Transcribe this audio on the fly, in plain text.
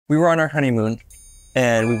we were on our honeymoon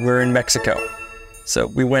and we were in Mexico. So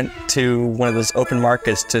we went to one of those open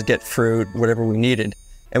markets to get fruit, whatever we needed,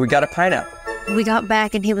 and we got a pineapple. We got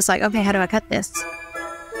back and he was like, okay, how do I cut this?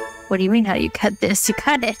 What do you mean, how do you cut this? You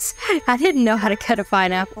cut it. I didn't know how to cut a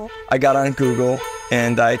pineapple. I got on Google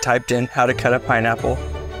and I typed in how to cut a pineapple.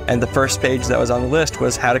 And the first page that was on the list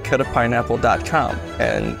was howtocutapineapple.com.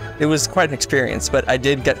 And it was quite an experience, but I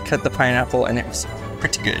did cut the pineapple and it was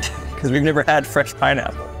pretty good because we've never had fresh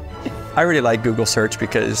pineapple. I really like Google search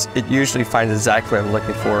because it usually finds exactly what I'm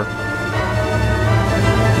looking for.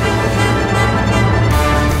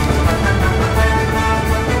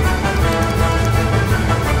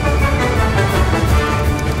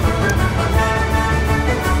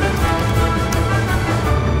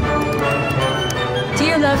 Do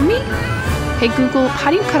you love me? Hey Google, how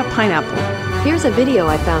do you cut a pineapple? Here's a video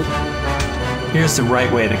I found. Here's the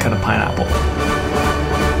right way to cut a pineapple.